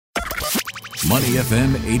Money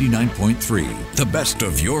FM 89.3, the best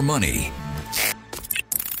of your money.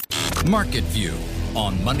 Market View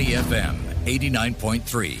on Money FM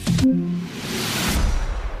 89.3.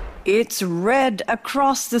 It's red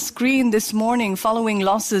across the screen this morning following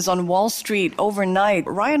losses on Wall Street overnight.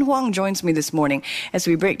 Ryan Huang joins me this morning as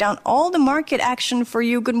we break down all the market action for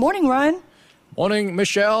you. Good morning, Ryan. Morning,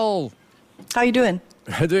 Michelle. How you doing?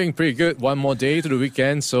 Doing pretty good. One more day to the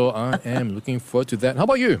weekend, so I am looking forward to that. How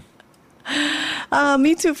about you?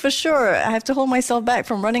 Me too, for sure. I have to hold myself back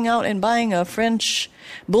from running out and buying a French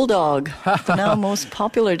bulldog, the now most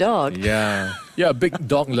popular dog. Yeah. You're a big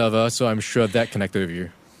dog lover, so I'm sure that connected with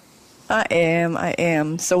you. I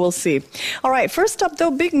am. So we'll see. All right. First up,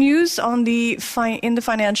 though, big news on in the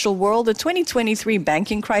financial world. The 2023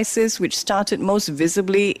 banking crisis, which started most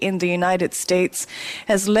visibly in the United States,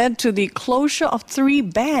 has led to the closure of 3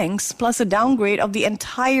 banks, plus a downgrade of the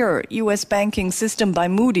entire U.S. banking system by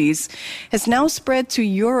Moody's, has now spread to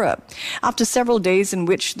Europe. After several days in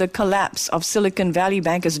which the collapse of Silicon Valley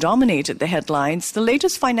Bank has dominated the headlines, the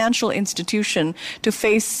latest financial institution to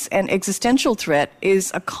face an existential threat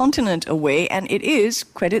is a continent away, and it is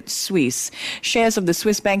Credit Suisse. Shares of the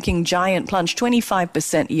Swiss banking giant plunged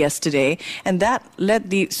 25% yesterday, and that led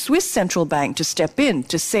the Swiss central bank to step in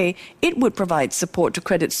to say it would provide support to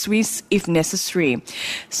Credit Suisse if necessary.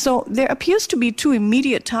 So there appears to be 2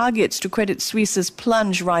 immediate targets to Credit Suisse's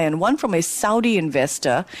plunge, Ryan, one from a Saudi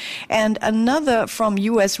investor and another from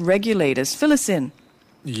U.S. regulators. Fill us in.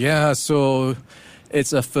 Yeah, so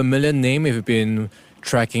it's a familiar name if you've been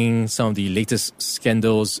tracking some of the latest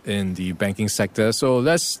scandals in the banking sector. So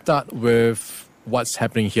let's start with what's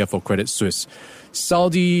happening here for Credit Suisse.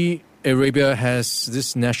 Saudi Arabia has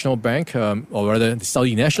this national bank, or rather the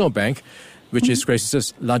Saudi National Bank, which is Credit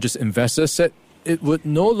Suisse's largest investor, said it would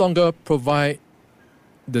no longer provide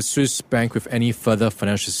the Swiss bank with any further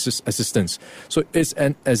financial assistance. So it's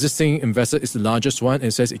an existing investor, it's the largest one,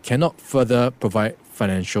 and says it cannot further provide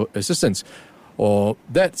financial assistance. Or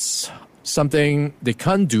that's something they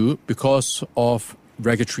can't do because of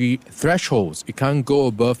regulatory thresholds. It can't go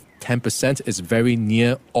above 10%. It's very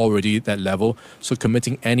near already that level. So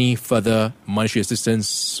committing any further monetary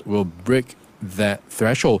assistance will break that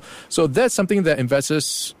threshold. So that's something that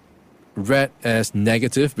investors read as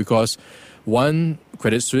negative because, one,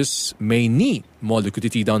 Credit Suisse may need more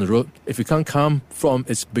liquidity down the road. If it can't come from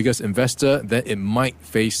its biggest investor, then it might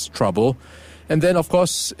face trouble. And then, of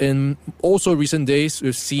course, in also recent days,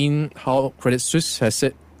 we've seen how Credit Suisse has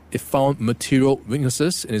said it found material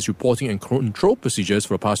weaknesses in its reporting and control procedures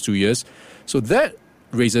for the past 2 years. So that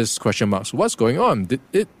raises question marks. What's going on? Did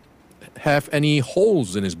it have any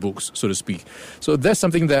holes in its books, so to speak? So that's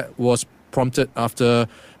something that was prompted after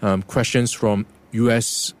questions from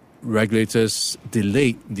U.S. regulators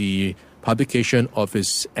delayed the publication of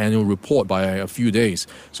its annual report by a few days.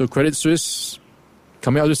 So Credit Suisse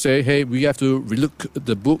coming out to say, hey, we have to relook at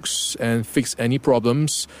the books and fix any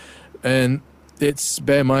problems. And it's,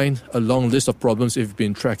 bear in mind, a long list of problems if you've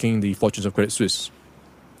been tracking the fortunes of Credit Suisse.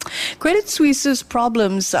 Credit Suisse's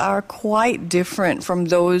problems are quite different from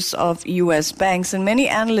those of U.S. banks, and many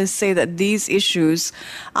analysts say that these issues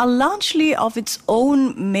are largely of its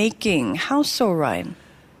own making. How so, Ryan?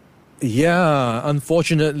 Yeah,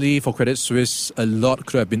 unfortunately for Credit Suisse, a lot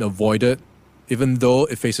could have been avoided. Even though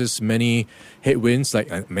it faces many headwinds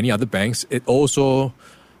like many other banks, it also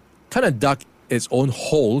kind of dug its own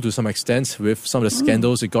hole to some extent with some of the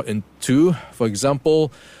scandals it got into. For example,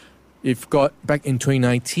 you've got back in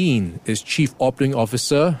 2019, its chief operating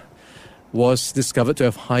officer was discovered to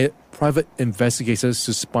have hired private investigators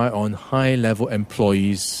to spy on high-level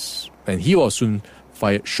employees, and he was soon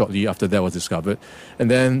fired shortly after that was discovered. And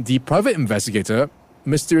then the private investigator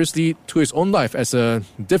mysteriously took his own life as a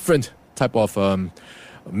different type of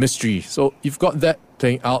mystery. So you've got that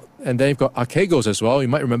playing out, and then you've got Archegos as well. You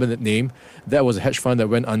might remember that name. That was a hedge fund that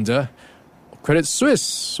went under. Credit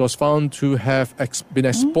Suisse was found to have been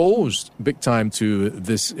exposed big time to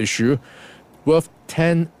this issue, worth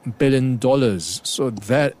 $10 billion. So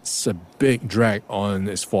that's a big drag on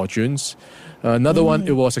its fortunes. Another one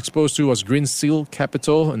it was exposed to was Green Seal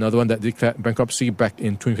Capital, another one that declared bankruptcy back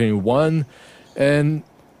in 2021. And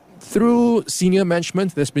through senior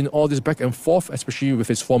management, there's been all this back and forth, especially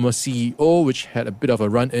with its former CEO, which had a bit of a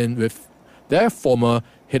run-in with their former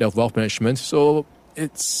head of wealth management. So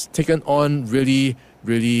it's taken on really,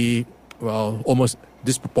 really, well, almost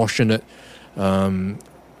disproportionate,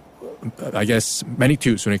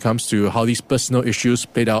 magnitudes when it comes to how these personal issues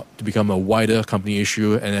played out to become a wider company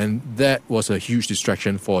issue. And then that was a huge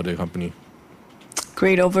distraction for the company.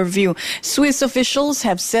 Great overview. Swiss officials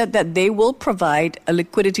have said that they will provide a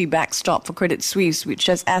liquidity backstop for Credit Suisse, which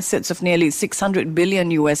has assets of nearly $600 billion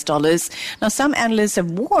US dollars. Now, some analysts have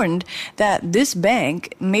warned that this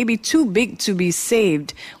bank may be too big to be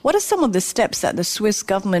saved. What are some of the steps that the Swiss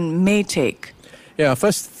government may take? Yeah,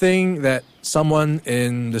 first thing that someone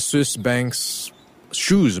in the Swiss bank's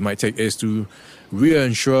shoes might take is to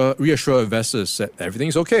reassure investors that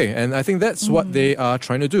everything's okay. And I think that's what they are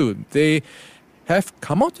trying to do. They have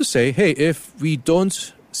come out to say, hey, if we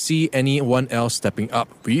don't see anyone else stepping up,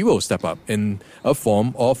 we will step up in a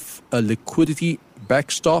form of a liquidity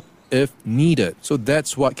backstop if needed. So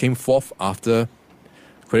that's what came forth after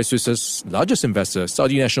Credit Suisse's largest investor,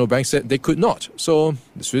 Saudi National Bank, said they could not. So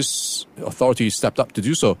the Swiss authorities stepped up to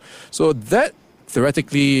do so. So that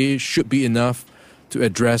theoretically should be enough to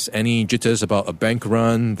address any jitters about a bank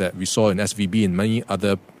run that we saw in SVB and many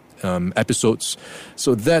other episodes.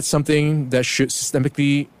 So that's something that should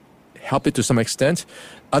systemically help it to some extent.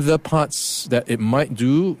 Other parts that it might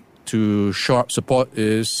do to shore up support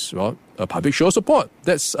is, well, a public show of support.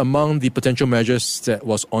 That's among the potential measures that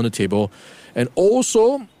was on the table. And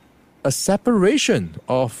also a separation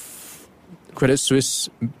of Credit Suisse,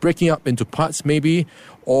 breaking up into parts maybe,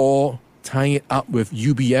 or tying it up with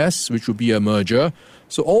UBS, which would be a merger.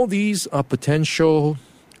 So all these are potential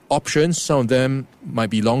options. Some of them might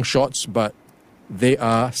be long shots, but they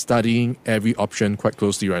are studying every option quite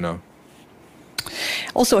closely right now.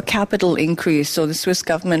 Also a capital increase. So the Swiss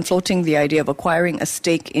government floating the idea of acquiring a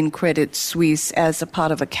stake in Credit Suisse as a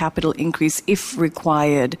part of a capital increase if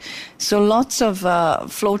required. So lots of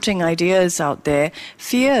floating ideas out there.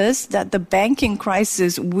 Fears that the banking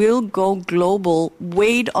crisis will go global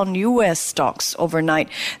weighed on U.S. stocks overnight.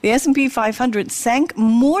 The S&P 500 sank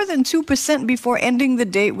more than 2% before ending the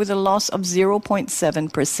day with a loss of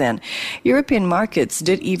 0.7%. European markets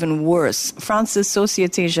did even worse. France's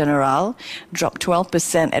Société Générale dropped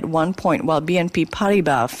 12% at one point, while BNP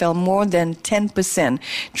Paribas fell more than 10%.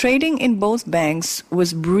 Trading in both banks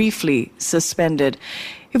was briefly suspended.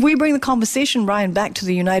 If we bring the conversation, Ryan, back to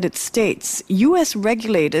the United States, U.S.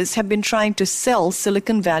 regulators have been trying to sell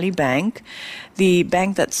Silicon Valley Bank, the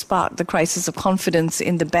bank that sparked the crisis of confidence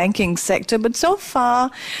in the banking sector. But so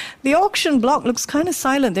far, the auction block looks kind of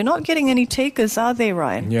silent. They're not getting any takers, are they,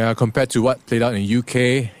 Ryan? Yeah, compared to what played out in the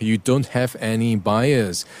UK, you don't have any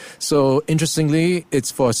buyers. So interestingly, it's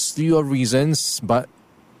for a slew of reasons, but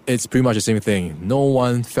it's pretty much the same thing. No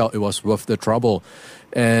one felt it was worth the trouble.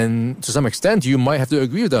 And to some extent, you might have to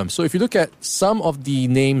agree with them. So if you look at some of the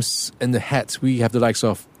names in the hat, we have the likes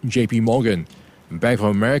of JP Morgan, Bank of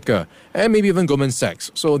America, and maybe even Goldman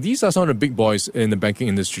Sachs. So these are some of the big boys in the banking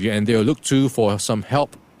industry, and they'll look to for some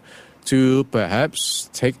help to perhaps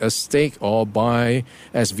take a stake or buy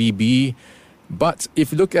SVB. But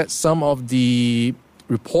if you look at some of the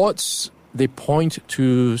reports, they point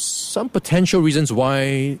to some potential reasons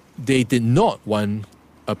why they did not want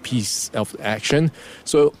a piece of action.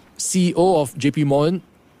 So CEO of JP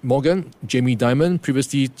Morgan, Jamie Dimon,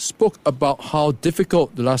 previously spoke about how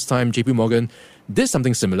difficult the last time JP Morgan did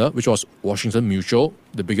something similar, which was Washington Mutual,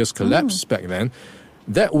 the biggest collapse back then.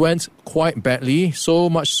 That went quite badly, so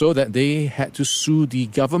much so that they had to sue the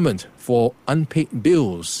government for unpaid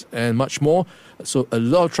bills and much more. So a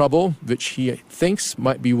lot of trouble, which he thinks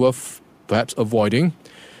might be worth perhaps avoiding.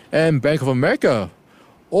 And Bank of America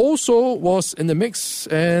also was in the mix,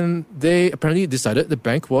 and they apparently decided the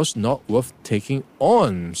bank was not worth taking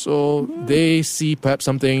on. So they see perhaps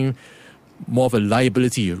something more of a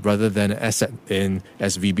liability rather than an asset in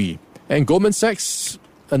SVB. And Goldman Sachs,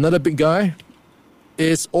 another big guy,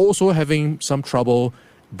 is also having some trouble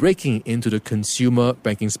breaking into the consumer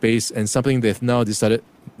banking space, and something they've now decided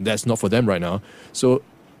that's not for them right now. So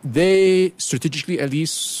they strategically at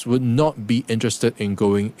least would not be interested in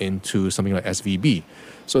going into something like SVB.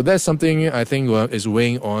 So that's something I think is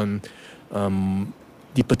weighing on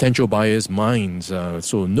the potential buyers' minds.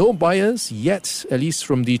 So no buyers yet, at least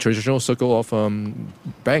from the traditional circle of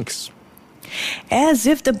banks. As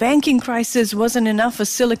if the banking crisis wasn't enough for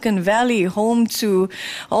Silicon Valley, home to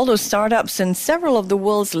all those startups and several of the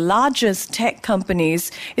world's largest tech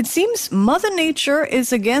companies, it seems Mother Nature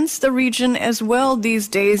is against the region as well these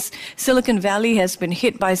days. Silicon Valley has been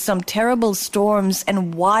hit by some terrible storms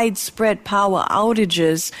and widespread power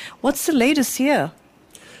outages. What's the latest here?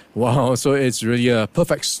 Wow, so it's really a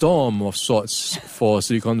perfect storm of sorts for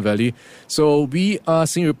Silicon Valley. So we are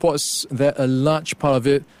seeing reports that a large part of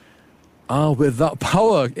it are without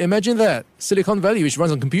power. Imagine that. Silicon Valley, which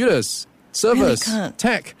runs on computers, servers, really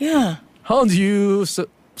tech. Yeah. How do you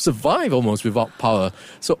survive almost without power.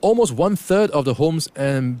 So almost 1/3 of the homes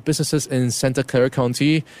and businesses in Santa Clara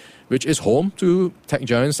County, which is home to tech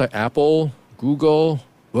giants like Apple, Google,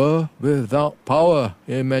 were without power.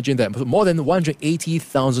 Imagine that. More than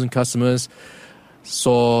 180,000 customers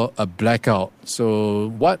saw a blackout.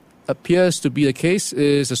 So what appears to be the case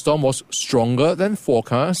is the storm was stronger than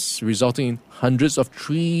forecast, resulting in hundreds of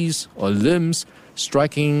trees or limbs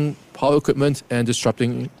striking power equipment and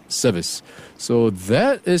disrupting service. So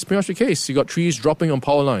that is pretty much the case. You got trees dropping on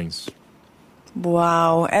power lines.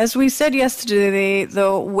 Wow. As we said yesterday,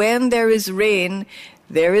 though, when there is rain,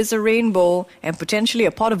 there is a rainbow and potentially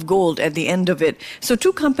a pot of gold at the end of it. So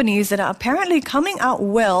two companies that are apparently coming out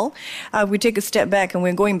well, we take a step back and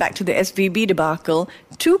we're going back to the SVB debacle.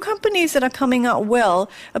 Two companies that are coming out well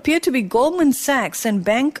appear to be Goldman Sachs and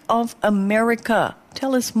Bank of America.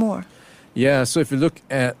 Tell us more. Yeah, so if you look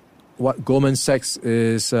at what Goldman Sachs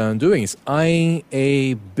is doing, it's eyeing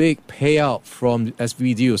a big payout from the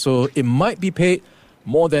SVB deal. So it might be paid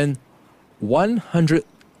more than $100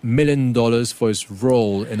 million for its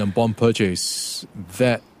role in a bond purchase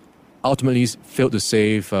that ultimately failed to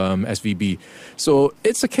save SVB. So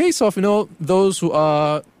it's a case of, those who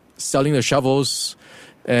are selling the shovels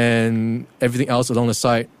and everything else along the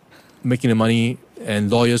side, making the money, and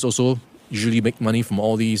lawyers also usually make money from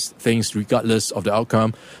all these things regardless of the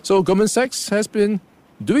outcome. So Goldman Sachs has been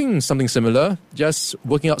doing something similar, just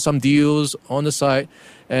working out some deals on the side,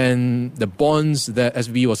 and the bonds that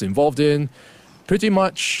SVB was involved in pretty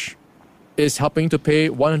much is helping to pay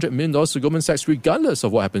 $100 million to Goldman Sachs regardless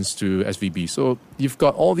of what happens to SVB. So you've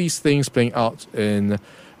got all these things playing out in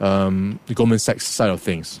the Goldman Sachs side of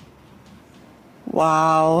things.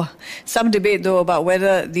 Wow. Some debate, though, about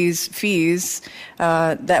whether these fees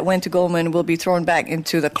that went to Goldman will be thrown back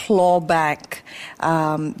into the clawback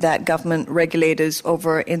that government regulators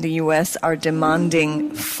over in the U.S. are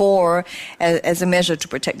demanding for as a measure to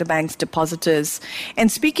protect the bank's depositors.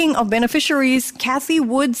 And speaking of beneficiaries, Kathy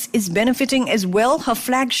Woods is benefiting as well. Her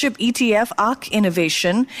flagship ETF, ARK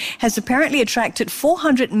Innovation, has apparently attracted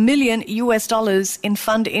 $400 million in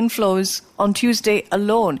fund inflows on Tuesday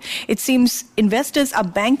alone. It seems investors are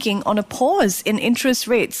banking on a pause in interest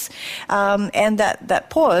rates, and that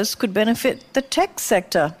pause could benefit the tech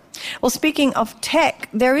sector. Well, speaking of tech,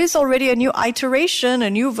 there is already a new iteration, a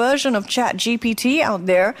new version of ChatGPT out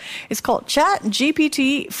there. It's called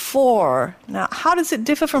ChatGPT-4. Now, how does it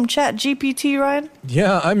differ from ChatGPT, Ryan?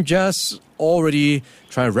 Yeah, I'm just already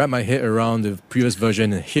trying to wrap my head around the previous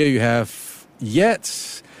version. And here you have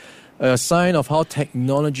yet a sign of how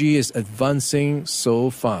technology is advancing so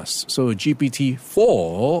fast. So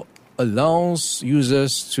GPT-4 allows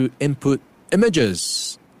users to input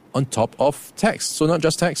images on top of text. So not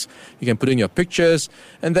just text, you can put in your pictures,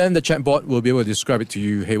 and then the chatbot will be able to describe it to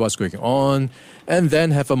you, hey, what's going on, and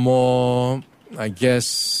then have a more, I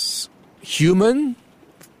guess, human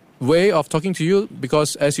way of talking to you,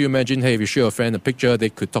 because as you imagine, hey, if you show a friend a picture, they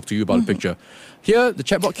could talk to you about the picture. Here, the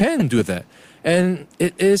chatbot can do that. And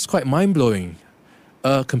it is quite mind-blowing.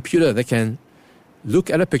 A computer that can look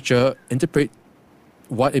at a picture, interpret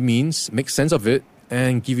what it means, make sense of it,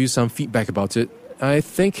 and give you some feedback about it. I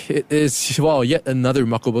think it is, yet another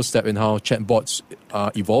remarkable step in how chatbots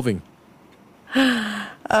are evolving.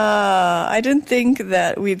 I didn't think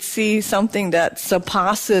that we'd see something that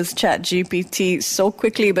surpasses ChatGPT so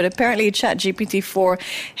quickly, but apparently ChatGPT-4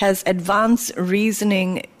 has advanced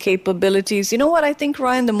reasoning capabilities. You know what I think,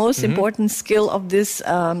 Ryan? The most important skill of this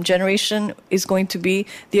generation is going to be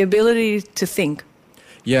the ability to think.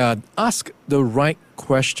 Yeah, ask the right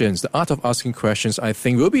questions. The art of asking questions, I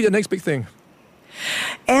think, will be the next big thing.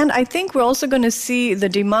 And I think we're also going to see the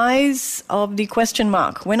demise of the question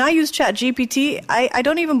mark. When I use ChatGPT, I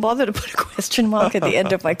don't even bother to put a question mark at the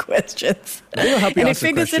end of my questions. They'll help you and it answer the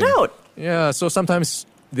figures it question. out. Yeah, so sometimes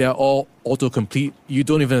they are all autocomplete. You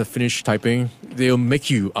don't even finish typing. They'll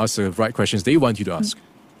make you ask the right questions they want you to ask.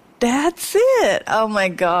 That's it. Oh my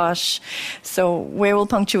gosh. So where will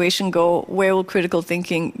punctuation go? Where will critical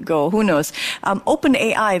thinking go? Who knows?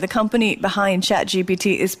 OpenAI, the company behind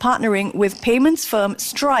ChatGPT, is partnering with payments firm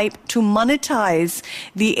Stripe to monetize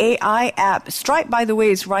the AI app. Stripe, by the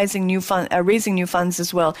way, is raising new funds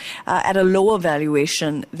as well at a lower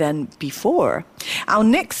valuation than before. Our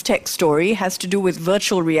next tech story has to do with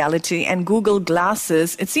virtual reality and Google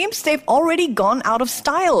Glasses. It seems they've already gone out of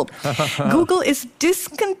style. Google is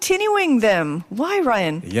discontinuing them. Why,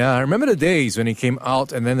 Ryan? Yeah, I remember the days when it came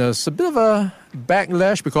out and then there's a bit of a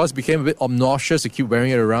backlash because it became a bit obnoxious to keep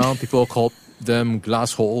wearing it around. People called them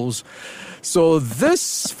glass holes. So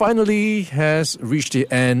this finally has reached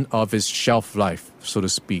the end of its shelf life, so to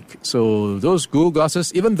speak. So those Google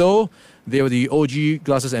Glasses, even though They were the OG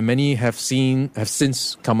glasses, and many have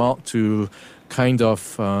since come out to kind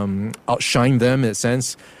of outshine them in a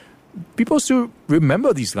sense. People still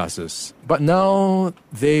remember these glasses, but now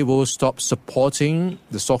they will stop supporting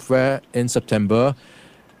the software in September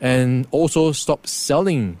and also stop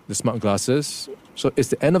selling the smart glasses. So it's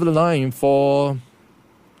the end of the line for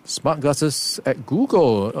smart glasses at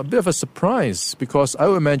Google. A bit of a surprise, because I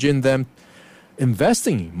would imagine them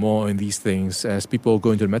investing more in these things as people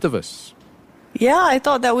go into the metaverse. Yeah, I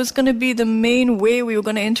thought that was going to be the main way we were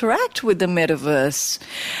going to interact with the metaverse.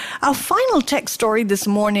 Our final tech story this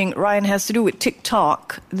morning, Ryan, has to do with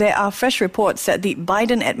TikTok. There are fresh reports that the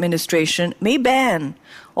Biden administration may ban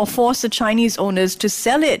or force the Chinese owners to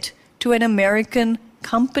sell it to an American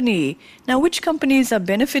company. Now, which companies are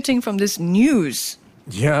benefiting from this news?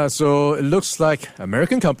 Yeah, so it looks like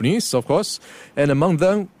American companies, of course, and among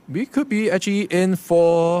them, we could be actually in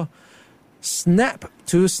for Snap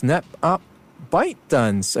up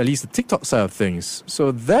ByteDance, at least the TikTok side of things.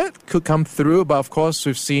 So that could come through, but of course,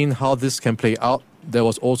 we've seen how this can play out. There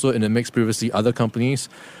was also in the mix previously other companies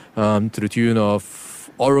to the tune of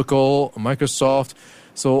Oracle, Microsoft.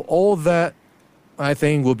 So all that, I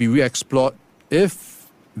think, will be re-explored if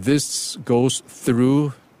this goes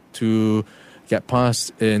through to get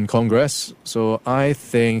passed in Congress. So I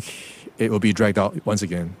think it will be dragged out once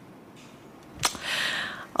again.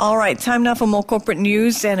 All right, time now for more corporate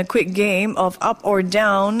news and a quick game of up or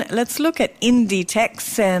down. Let's look at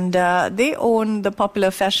Inditex, and they own the popular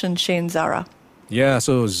fashion chain Zara. Yeah,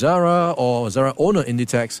 so Zara owner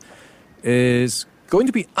Inditex is going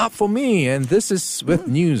to be up for me, and this is with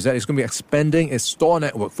news that it's going to be expanding its store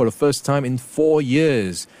network for the first time in 4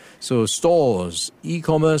 years. So stores,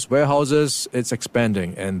 e-commerce, warehouses, it's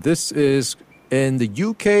expanding, and this is in the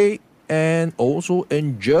UK and also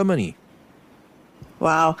in Germany.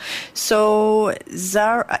 Wow. So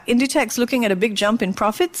Inditex looking at a big jump in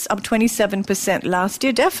profits, up 27% last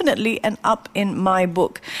year. Definitely an up in my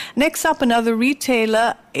book. Next up, another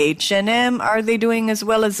retailer, H&M. Are they doing as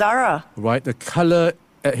well as Zara? Right. The color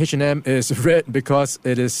at H&M is red because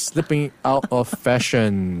it is slipping out of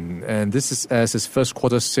fashion. And this is as its first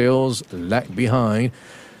quarter sales lag behind.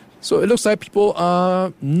 So it looks like people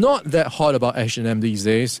are not that hot about H&M these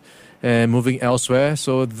days and moving elsewhere.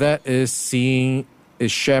 So that is seeing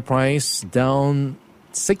its share price down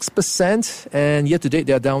 6%, and year to date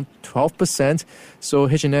they are down 12%. So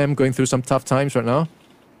H&M going through some tough times right now.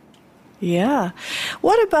 Yeah.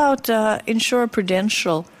 What about insurer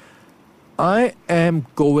Prudential? I am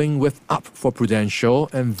going with up for Prudential,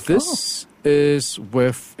 and this is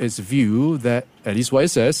with its view that, at least what it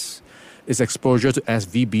says, its exposure to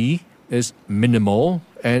SVB is minimal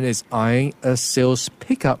and is eyeing a sales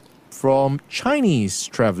pickup from Chinese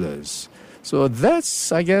travelers. So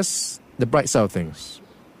that's, I guess, the bright side of things.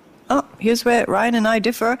 Oh, here's where Ryan and I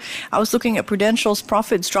differ. I was looking at Prudential's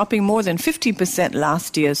profits dropping more than 50%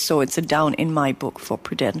 last year, so it's a down in my book for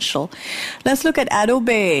Prudential. Let's look at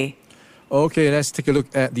Adobe. Okay, let's take a look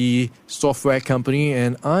at the software company,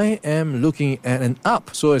 and I am looking at an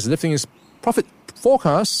up. So it's lifting its profit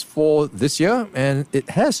forecast for this year, and it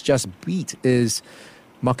has just beat its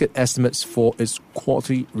market estimates for its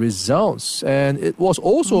quarterly results. And it was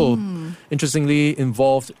also, interestingly,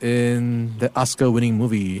 involved in the Oscar-winning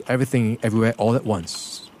movie, Everything, Everywhere, All at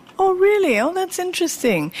Once. Oh, really? Oh, that's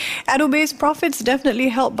interesting. Adobe's profits definitely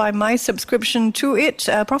helped by my subscription to it.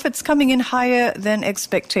 Profits coming in higher than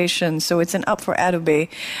expectations. So it's an up for Adobe,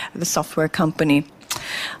 the software company.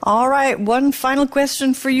 All right, one final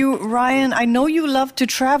question for you, Ryan. I know you love to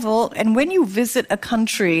travel, and when you visit a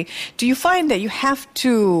country, do you find that you have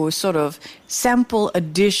to sort of sample a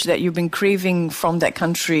dish that you've been craving from that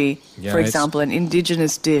country? Yeah, for example, an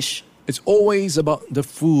indigenous dish. It's always about the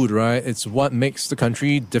food, right? It's what makes the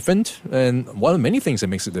country different, and one of many things that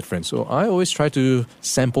makes it different. So I always try to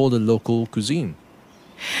sample the local cuisine.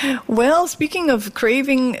 Well, speaking of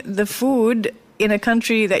craving the food in a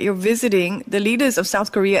country that you're visiting, the leaders of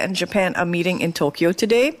South Korea and Japan are meeting in Tokyo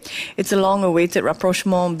today. It's a long-awaited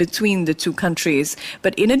rapprochement between the two countries.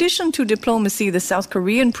 But in addition to diplomacy, the South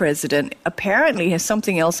Korean president apparently has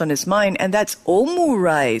something else on his mind, and that's omu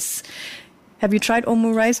rice. Have you tried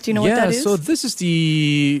omu rice? Do you know what that is? Yeah, so this is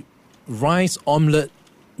the rice omelette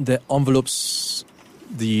that envelopes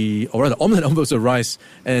the omelette envelopes the rice,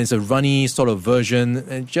 and it's a runny sort of version,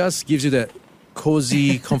 and it just gives you that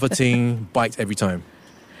cozy, comforting bite every time.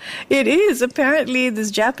 It is. Apparently,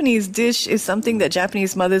 this Japanese dish is something that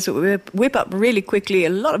Japanese mothers whip up really quickly. A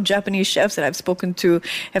lot of Japanese chefs that I've spoken to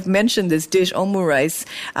have mentioned this dish, omu rice.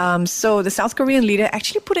 So the South Korean leader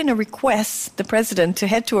actually put in a request, the president, to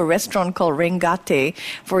head to a restaurant called Rengate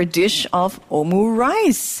for a dish of omu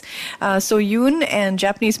rice. So Yoon and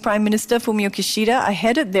Japanese Prime Minister Fumio Kishida are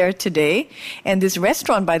headed there today. And this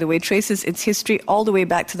restaurant, by the way, traces its history all the way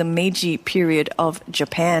back to the Meiji period of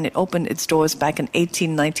Japan. It opened its doors back in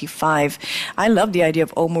 1895. I love the idea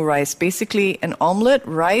of omu rice. Basically, an omelette,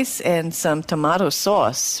 rice, and some tomato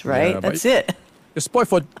sauce, right? Yeah, that's it. You're spoiled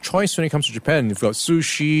for choice when it comes to Japan. You've got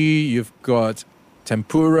sushi, you've got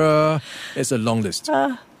tempura. It's a long list.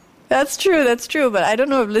 That's true. But I don't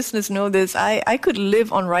know if listeners know this. I could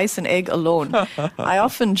live on rice and egg alone. I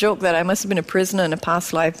often joke that I must have been a prisoner in a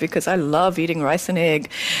past life because I love eating rice and egg.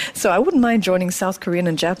 So I wouldn't mind joining South Korean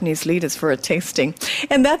and Japanese leaders for a tasting.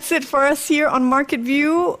 And that's it for us here on Market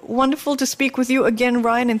View. Wonderful to speak with you again,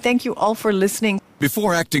 Ryan, and thank you all for listening.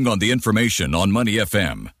 Before acting on the information on Money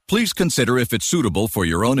FM, please consider if it's suitable for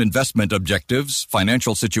your own investment objectives,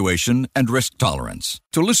 financial situation, and risk tolerance.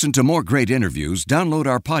 To listen to more great interviews, download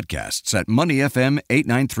our podcasts at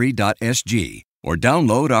moneyfm893.sg or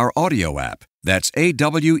download our audio app. That's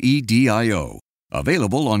AWEDIO.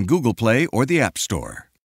 Available on Google Play or the App Store.